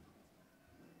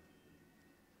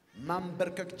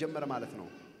ማንበርከክ ጀመረ ማለት ነው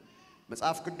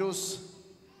መጽሐፍ ቅዱስ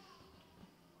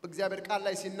እግዚአብሔር ቃል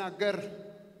ላይ ሲናገር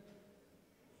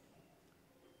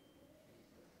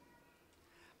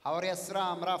ሐዋርያት ሥራ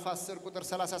ምዕራፍ 10 ቁጥር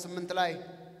 38 ላይ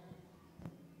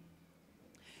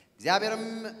እግዚአብሔርም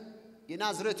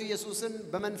የናዝሬቱ ኢየሱስን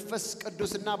በመንፈስ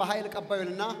ቅዱስና በኃይል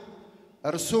ቀባዩልና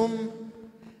እርሱም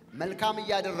መልካም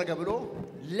ያደረገ ብሎ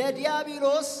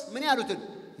ለዲያብሎስ ምን ያሉትን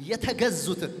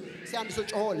የተገዙትን ሲያንድ ሰው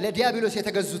ጮሆ ለዲያብሎስ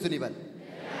የተገዙትን ይበል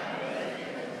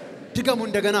ድገሙ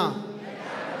እንደገና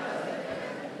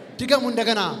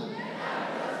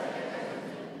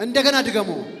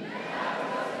ድገሙ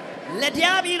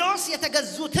ለዲያብሎስ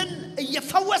የተገዙትን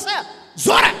እየፈወሰ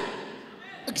ዞረ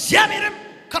እግዚአብሔርም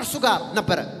ከርሱ ጋር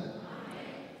ነበረ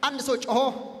አንድ ሰው ጮሆ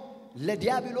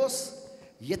ለዲያብሎስ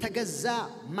የተገዛ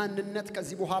ማንነት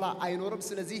ከዚህ በኋላ አይኖርም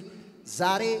ስለዚህ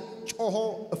ዛሬ ጮሆ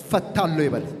እፈታለሁ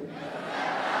ይበል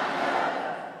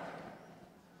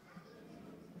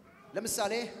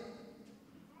ለምሳሌ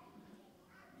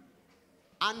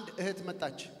አንድ እህት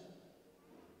መጣች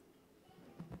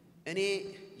እኔ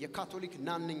የካቶሊክ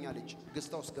ናንኛ ልጅ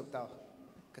ገስታውስ ገብታ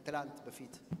ከትላንት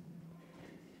በፊት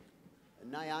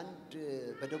እና ያንድ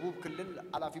በደቡብ ክልል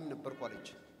አላፊም ነበርኩ አለች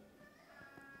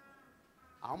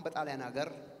አሁን በጣሊያን ሀገር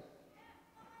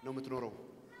ነው የምትኖረው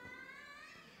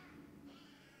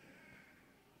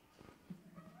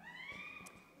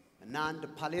እና አንድ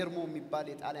ፓሌርሞ የሚባል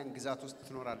የጣሊያን ግዛት ውስጥ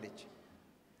ትኖራለች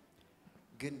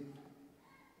ግን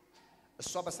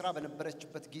እሷ በስራ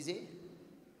በነበረችበት ጊዜ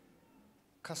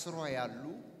ከስሯ ያሉ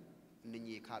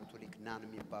እነኚህ ካቶሊክ ናን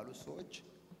የሚባሉ ሰዎች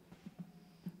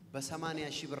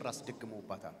በ80,000 ብር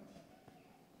አስደግመውባታል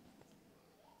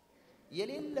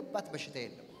የሌለባት በሽታ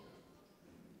የለም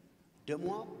ደሟ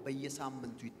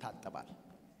በየሳምንቱ ይታጠባል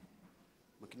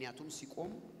ምክንያቱም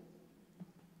ሲቆም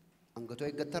አንገቷ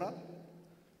ይገተራል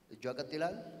እጇ ቀጥ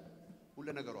ይላል ሁሉ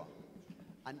ነገሯ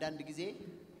አንዳንድ ጊዜ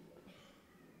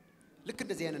ልክ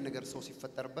እንደዚህ አይነት ነገር ሰው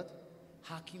ሲፈጠርበት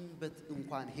ሐኪም በት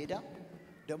እንኳን ሄዳ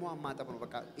ደሟ ማጠብ ነው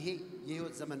በቃ ይሄ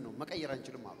የህይወት ዘመን ነው መቀየር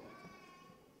አንችልም አሉ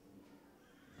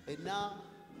እና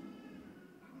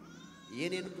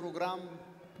የኔን ፕሮግራም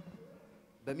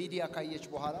በሚዲያ ካየች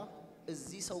በኋላ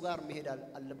እዚህ ሰው ጋር መሄድ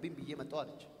አለብኝ ብዬ መጣሁ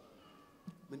አለች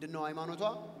ምንድነው ሃይማኖቷ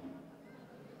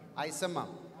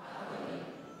አይሰማም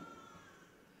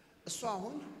እሷ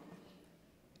አሁን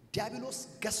ዲያብሎስ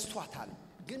ገስቷታል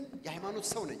ግን የሃይማኖት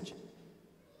ሰው ነች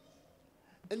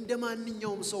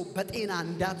እንደማንኛውም ሰው በጤና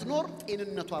እንዳትኖር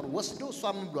ጤንነቷን ወስዶ እሷ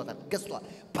ምን ብሏታል ገስቷል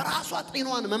በራሷ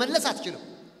ጤናዋን መመለስ አትችልም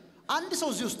አንድ ሰው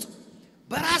እዚህ ውስጥ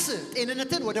በራስ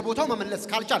ጤንነትን ወደ ቦታው መመለስ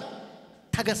ካልቻል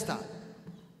ተገስታ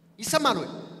ይሰማል ወይ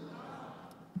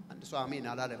አንድ ሰው አሜን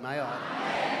አላለ ማያ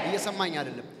እየሰማኝ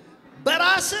አይደለም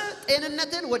በራስ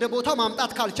ጤንነትን ወደ ቦታው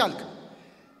ማምጣት ካልቻልክ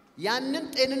ያንን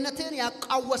ጤንነትን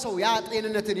ያቃወሰው ያ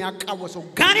ጤንነትን ያቃወሰው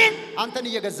ጋኔን አንተን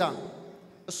እየገዛ ነው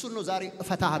እሱ ነው ዛሬ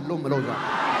እፈታሃለሁ ምለው ዛሬ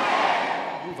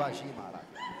ዱቫሺ ማራ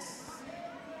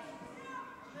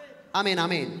አሜን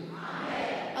አሜን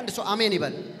አንድ ሰው አሜን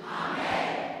ይበል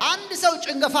አንድ ሰው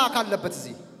ጭንገፋ ካለበት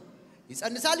እዚህ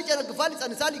ይጸንሳል ይጨነግፋል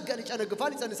ይጸንሳል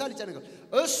ይጨነግፋል ይጸንሳል ይጨነግፋል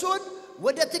እሱን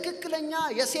ወደ ትክክለኛ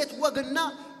የሴት ወግና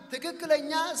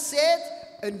ትክክለኛ ሴት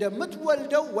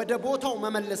እንደምትወልደው ወደ ቦታው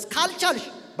መመለስ ካልቻልሽ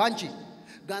ባንቺ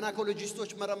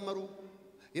ጋናኮሎጂስቶች መረመሩ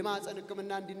የማህፀን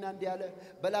ህክምና እንዲና እንዲያለ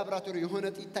በላብራቶሪ የሆነ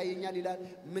ይታየኛል ይላል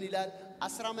ምን ይላል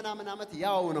 10 ምናምን አመት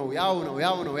ያው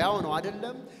ነው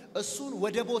አይደለም እሱን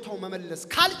ወደ ቦታው መመለስ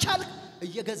ካልቻልክ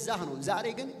እየገዛህ ነው ዛሬ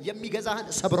ግን የሚገዛህን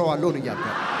ሰብረዋለሁ ነው ያልኩ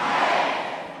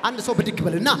አንድ ሰው ብድግ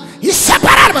በልና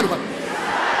ይሰበራል በሉ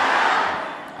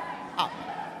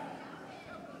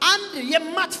አንድ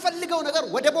የማትፈልገው ነገር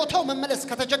ወደ ቦታው መመለስ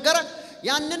ከተቸገረ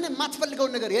ያንን የማትፈልገው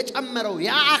ነገር የጨመረው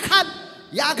ያ አካል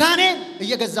ያ ጋኔን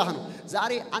እየገዛህ ነው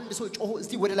ዛሬ አንድ ሰው ጮሁ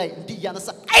እስቲ ወደ ላይ እንዲያነሳ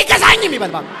አይገዛኝም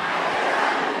ይበልባል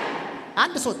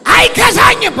አንድ ሰው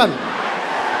አይገዛኝም በሉ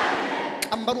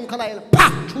ቀንበሩን ከላይ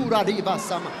ፓቹራ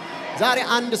ዲባሳማ ዛሬ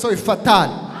አንድ ሰው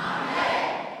ይፈታል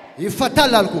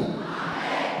ይፈታል አልኩ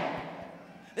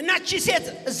እና እቺ ሴት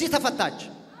እዚህ ተፈታች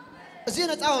እዚህ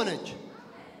ነፃ ሆነች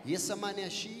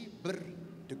የ80,000 ብር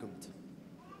ድግምት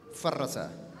ፈረሰ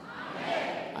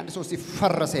አንድ ሰው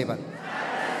ሲፈረሰ ይባል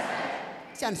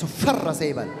ሲያን ሰው ፈረሰ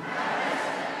ይባል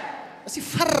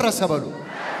ሲፈረሰ በሉ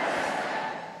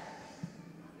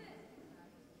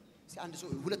ሲያን ሰው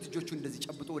ሁለት እጆቹ እንደዚህ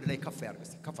ጨብጦ ወደ ላይ ከፍ ያርግ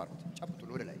ከፍ አርጉት ጨብጦ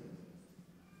ወደ ላይ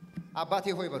አባቴ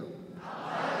ሆይ በሉ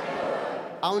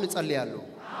አሁን ጸልያለሁ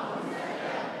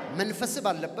መንፈስ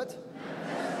ባለበት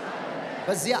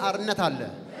በዚያ አርነት አለ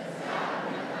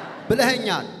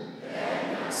ብለኸኛል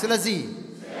ስለዚህ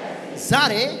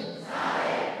ዛሬ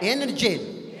ይሄንን ጄል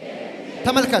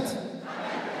ተመልከት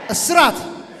እስራት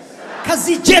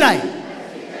ከዚህ ጄል ላይ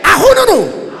አሁኑኑ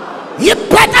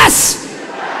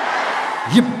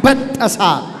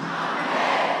ይበጠሳል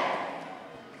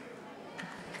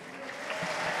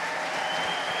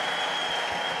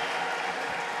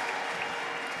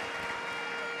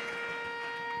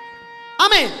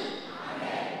አሜን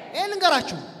ይሄን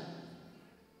እንገራችሁ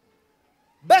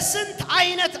በስንት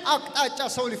አይነት አቅጣጫ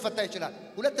ሰው ሊፈታ ይችላል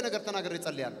ሁለት ነገር ተናገር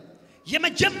ይጸልያለሁ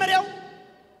የመጀመሪያው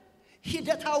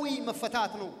ሂደታዊ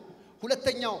መፈታት ነው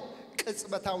ሁለተኛው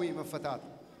ቅጽበታዊ መፈታት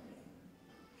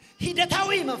ሂደታዊ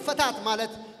መፈታት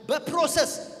ማለት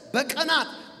በፕሮሰስ በቀናት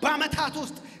በአመታት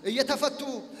ውስጥ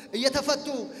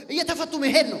እየተፈቱ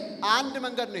መሄድ ነው አንድ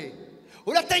መንገድ ነው ይሄ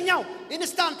ሁለተኛው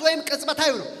ኢንስታንት ወይም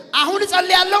ቅጽበታዊ ነው አሁን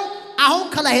ጸልያለሁ አሁን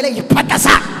ከላይ ላይ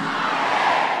ይበጠሳል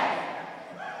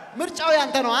ምርጫው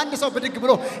ያንተ ነው አንድ ሰው ብድግ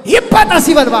ብሎ ይበጠስ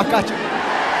ይበል ባካችሁ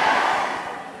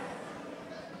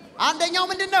አንደኛው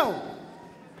ምንድነው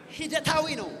ሂደታዊ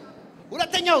ነው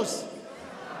ሁለተኛውስ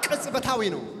ቅጽበታዊ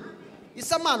ነው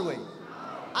ይሰማል ወይ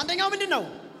አንደኛው ምንድነው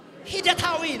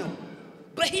ሂደታዊ ነው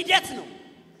በሂደት ነው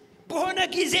በሆነ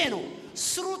ጊዜ ነው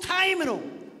ስሩ ታይም ነው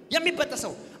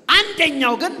የሚበጠሰው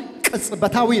አንደኛው ግን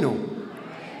ቅጽበታዊ ነው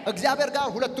እግዚአብሔር ጋር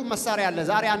ሁለቱም መሳሪያ አለ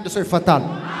ዛሬ አንድ ሰው ይፈታል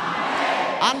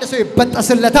አንድ ሰው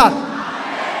ይበጠስለታል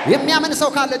የሚያምን ሰው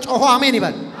ካለ ጮሆ አሜን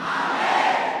ይበል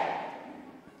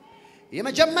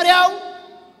የመጀመሪያው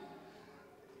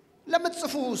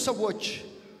ለምትጽፉ ሰዎች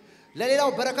ለሌላው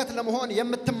በረከት ለመሆን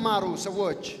የምትማሩ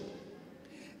ሰዎች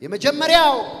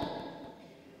የመጀመሪያው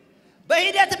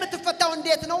በሂደት የምትፈታው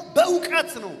እንዴት ነው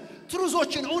በእውቀት ነው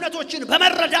ትሩዞችን እውነቶችን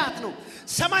በመረዳት ነው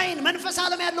ሰማይን መንፈስ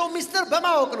ዓለም ያለው ምስጢር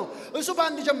በማወቅ ነው እሱ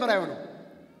ባንድ ጀመራው ነው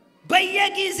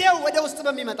በየጊዜው ወደ ውስጥ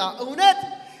በሚመጣ እውነት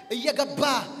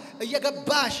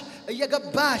እየገባሽ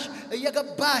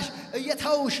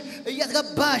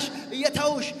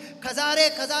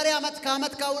ከዛሬ አመት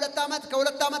ከሁለት አመት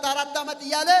 4 አመት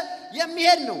ይያለ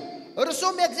የሚሄድ ነው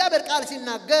እርሱም የእግዚአብሔር ቃል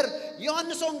ሲናገር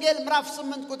ዮሐንስ ወንጌል ምዕራፍ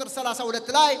 8 ቁጥር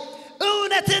 32 ላይ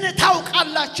እውነትን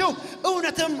ታውቃላችሁ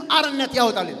እውነትም አርነት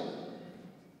ያወጣል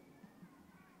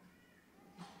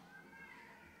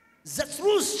The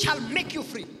truth shall make you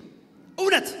free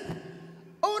እውነት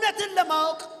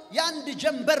ለማወቅ ያንድ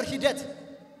ጀንበር ሂደት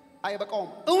አይበቃውም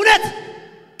እውነት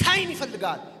ታይም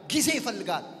ይፈልጋል ጊዜ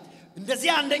ይፈልጋል እንደዚህ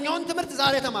አንደኛውን ትምህርት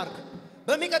ዛሬ ተማርክ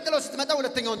በሚቀጥለው ስትመጣ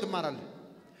ሁለተኛውን ትማራለህ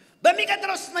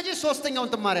በሚቀጥለው ስትመጪ ሶስተኛውን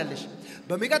ትማራለሽ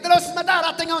በሚቀጥለው ስትመጣ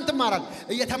አራተኛውን ትማራለህ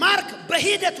እየተማርክ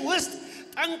በሂደት ውስጥ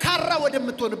ጠንካራ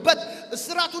ወደምትሆንበት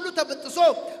እስራት ሁሉ ተበጥሶ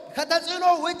ከተጽኖ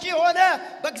ውጪ ሆነ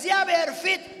በእግዚአብሔር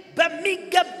ፊት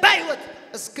በሚገባ ህይወት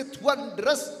እስክትወን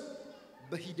ድረስ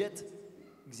በሂደት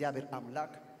እግዚአብሔር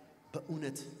አምላክ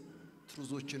በእውነት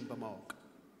ትሩዞችን በማወቅ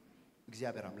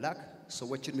እግዚአብሔር አምላክ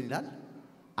ሰዎችን ምን ይላል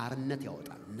አርነት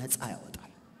ያወጣል ነፃ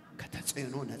ያወጣል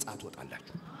ከተጽኖ ነፃ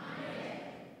ትወጣላችሁ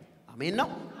አሜን ነው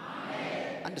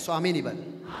አንድ ሰው አሜን ይበል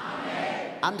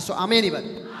አንድ ሰው አሜን ይበል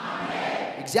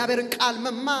እግዚአብሔርን ቃል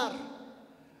መማር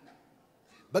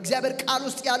በእግዚአብሔር ቃል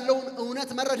ውስጥ ያለውን እውነት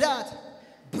መረዳት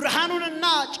ብርሃኑንና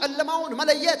ጨለማውን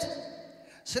መለየት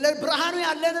ስለ ብርሃኑ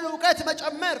ያለንን ዕውቀት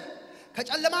መጨመር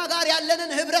ከጨለማ ጋር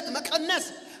ያለንን ህብረት መቀነስ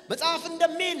መጽሐፍ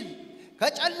እንደሚል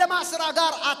ከጨለማ ሥራ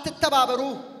ጋር አትተባበሩ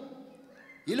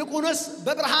ይልቁንስ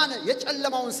በብርሃን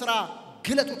የጨለማውን ሥራ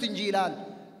ግለጡት እንጂ ይላል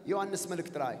ዮሐንስ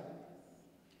መልእክት ላይ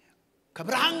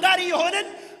ከብርሃን ጋር ይሆነን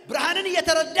ብርሃንን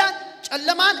እየተረዳን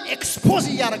ጨለማን ኤክስፖዝ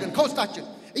ያደርገን ከውስጣችን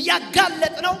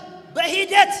ያጋለጥነው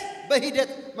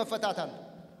በሂደት መፈታት አለ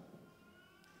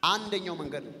አንደኛው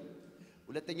መንገድ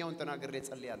ሁለተኛውን ተናግሬ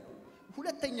ጸልያለሁ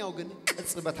ሁለተኛው ግን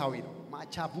ቅጽበታዊ ነው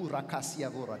ማቻቡ ራካሲያ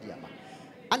ቦራዲያማ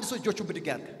አንድ ሰው እጆቹን ብድግ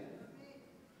ያርግ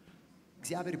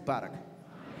እግዚአብሔር ይባረክ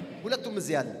ሁለቱም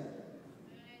እዚህ ያለ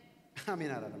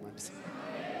አሜን አላለም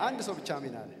አንድ ሰው ብቻ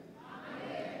አሜን አለ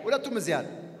ሁለቱም እዚህ ያለ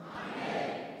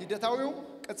ሂደታዊው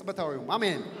ቅጽበታዊው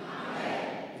አሜን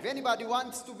if anybody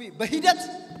wants to be በሂደት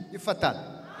ይፈታል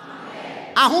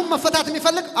አሁን መፈታት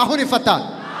የሚፈልግ አሁን ይፈታል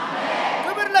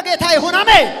ክብር ለጌታ ይሁን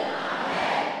አሜን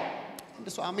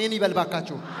እንደሱ አሜን ይበል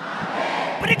ባካችሁ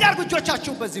ብድግ አርጉ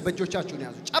እጆቻችሁ በዚህ በእጆቻችሁ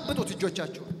ያዙ ጨብጡት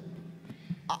እጆቻችሁ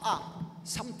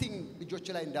something እጆች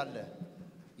ላይ እንዳለ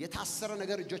የታሰረ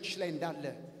ነገር እጆችሽ ላይ እንዳለ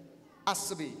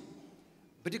አስቢ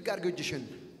ብድግ አርጉ እጅሽን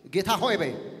ጌታ ሆይ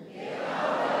በይ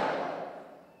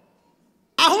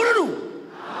አሁኑ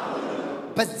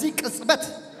በዚህ ቅጽበት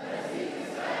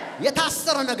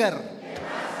የታሰረ ነገር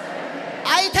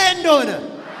አይተ እንደሆነ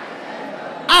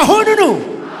አሁኑ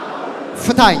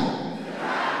ፍታኝ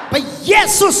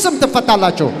በኢየሱስ ስም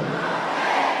ተፈታላችሁ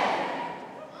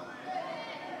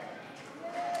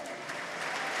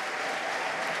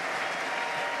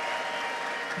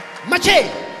መቼ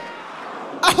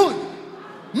አሁን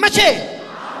መቼ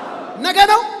ነገ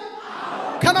ነው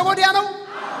ከነጎዲያ ነው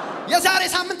የዛሬ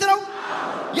ሳምንት ነው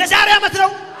የዛሬ አመት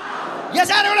ነው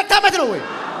የዛሬ 2 አመት ነው ወይ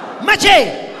መቼ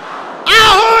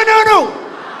አሁን ነው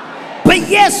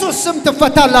በኢየሱስ ስም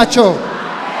ተፈታላችሁ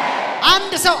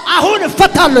አንድ ሰው አሁን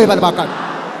ፈታለው ይበልባካል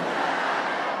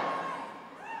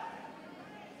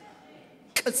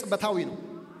ቅጽበታዊ ነው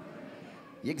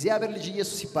የእግዚአብሔር ልጅ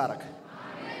ኢየሱስ ይባረክ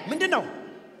ምንድነው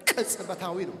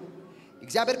ቅጽበታዊ ነው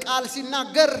እግዚአብሔር ቃል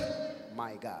ሲናገር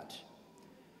ማይ ጋድ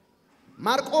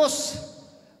ማርቆስ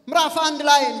ምዕራፍ 1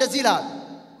 ላይ እንደዚህ ይላል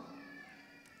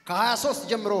ከ23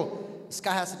 ጀምሮ እስከ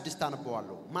 26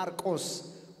 አነበዋለሁ ማርቆስ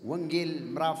ወንጌል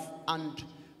ምዕራፍ 1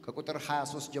 ከቁጥር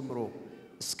 23 ጀምሮ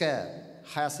እስከ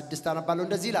 26 አነባለሁ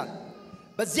እንደዚህ ይላል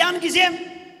በዚያን ጊዜም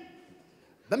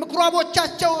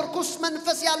በምኩራቦቻቸው ርኩስ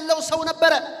መንፈስ ያለው ሰው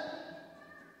ነበረ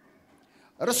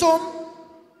እርሱም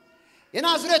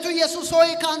የናዝሬቱ ኢየሱስ ሆይ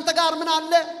ካንተ ጋር ምን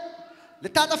አለ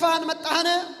ልታጠፋን መጣህን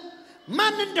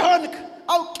ማን እንደሆንክ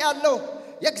አውቄያለሁ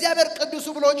የእግዚአብሔር ቅዱስ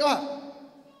ብሎ ጮኸ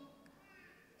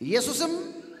ኢየሱስም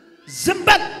ዝም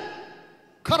በል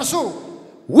ከርሱ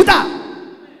ውጣ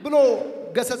ብሎ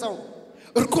ገሰጸው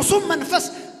ርኩሱም መንፈስ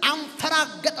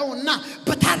አንፈራገጠውና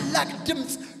በታላቅ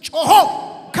ድምጽ ጮሆ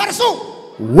ከርሱ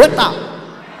ወጣ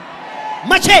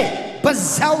መቼ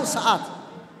በዛው ሰዓት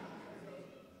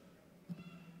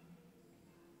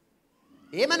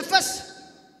ይሄ መንፈስ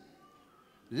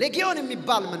ሌጊዮን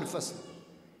የሚባል መንፈስ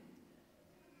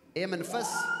ይሄ መንፈስ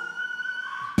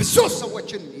ብዙ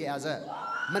ሰዎችን የያዘ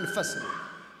መንፈስ ነው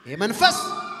ይሄ መንፈስ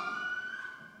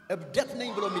እብደት ነኝ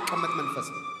ብሎ የሚቀመጥ መንፈስ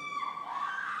ነው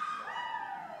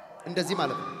እንደዚህ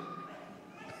ማለት ነው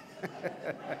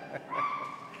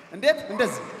እንዴት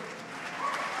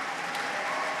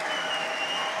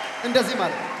እንደዚህ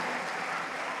ማለት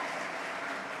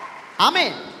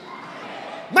አሜን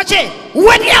መቼ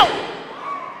ወዲያው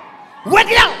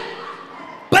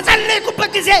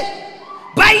በጸለይኩበት ጊዜ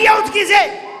ባየሁት ጊዜ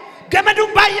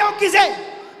ገመዱን ባየሁት ጊዜ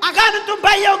አጋንንቱን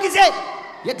ባየሁት ጊዜ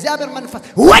የእግዚአብሔር መንፈስ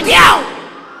ወዲያው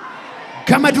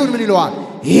ገመዱን ምን ይለዋል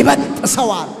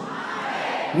ይበጥሰዋል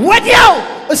ወዲያው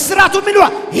እስራቱ ምን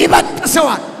ይለዋል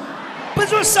ይበጥሰዋል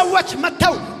ብዙ ሰዎች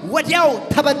መተው ወዲያው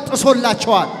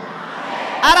ተበጥሶላቸዋል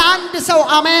አረ አንድ ሰው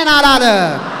አሜን አላለ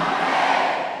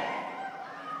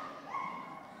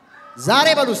ዛሬ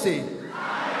በሉስቲ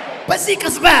በዚህ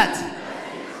ቅጽበት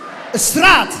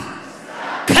እስራት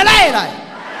ከላይ ላይ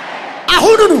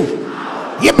አሁኑኑ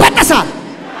ይበጠሳል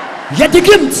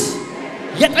የድግምት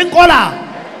የጥንቆላ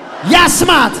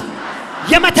ያስማት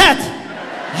የመተት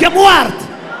የሙዋርት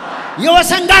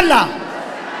የወሰንጋላ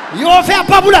የወፊያ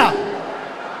ባቡላ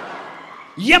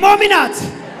የሞሚናት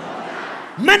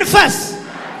መንፈስ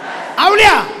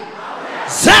አውሊያ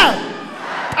ዘር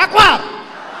አቋር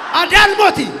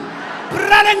አዳልሞቲ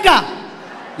ብራለንጋ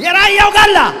የራያው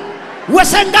ጋላ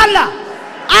ወሰንጋላ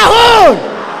አሁን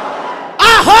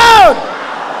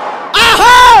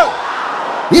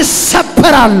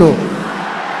ይሰበራሉ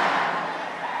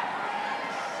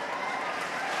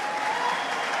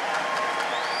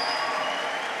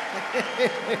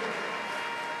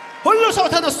ሁሉ ሰው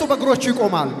ተነስቶ በእግሮቹ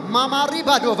ይቆማል ማማሪ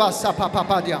ባዶቫሳ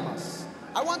ፓፓፓዲያማስ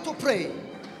I want to pray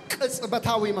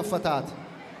ቅጽበታዊ መፈታት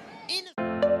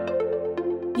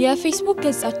የፌስቡክ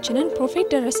ገጻችንን ፕሮፌት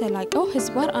ደረሰ ላቀው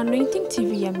ህዝባር አኖይንቲንግ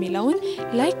ቲቪ የሚለውን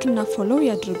ላይክ እና ፎሎው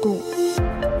ያድርጉ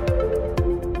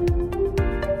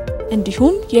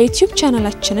እንዲሁም የዩቲዩብ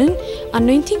ቻናላችንን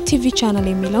አኖይንቲንግ ቲቪ ቻናል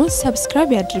የሚለውን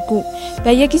ሰብስክራይብ ያድርጉ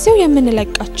በየጊዜው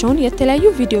የምንለቃቸውን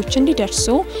የተለያዩ ቪዲዮዎች እንዲደርሱ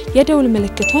የደውል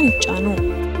ምልክቱን ይጫኑ